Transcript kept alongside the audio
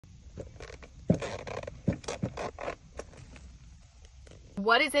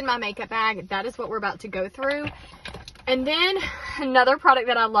what is in my makeup bag, that is what we're about to go through. And then another product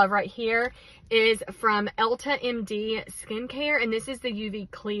that I love right here is from Elta MD Skincare, and this is the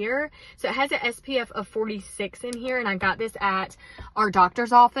UV Clear. So it has an SPF of 46 in here, and I got this at our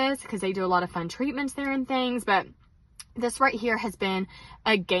doctor's office because they do a lot of fun treatments there and things. But this right here has been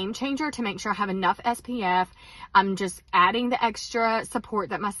a game changer to make sure I have enough SPF. I'm just adding the extra support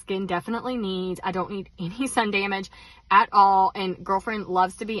that my skin definitely needs. I don't need any sun damage at all. And girlfriend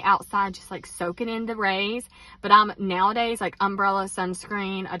loves to be outside just like soaking in the rays. But I'm nowadays like umbrella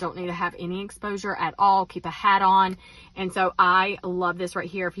sunscreen. I don't need to have any exposure at all. Keep a hat on. And so I love this right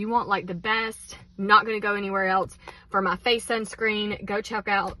here. If you want like the best, not going to go anywhere else for my face sunscreen, go check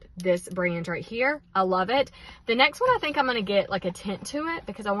out this brand right here. I love it. The next one, I think I'm going to get like a tint to it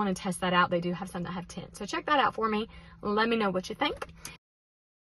because I want to test that out. They do have some that have tint. So check that out for me. Let me know what you think.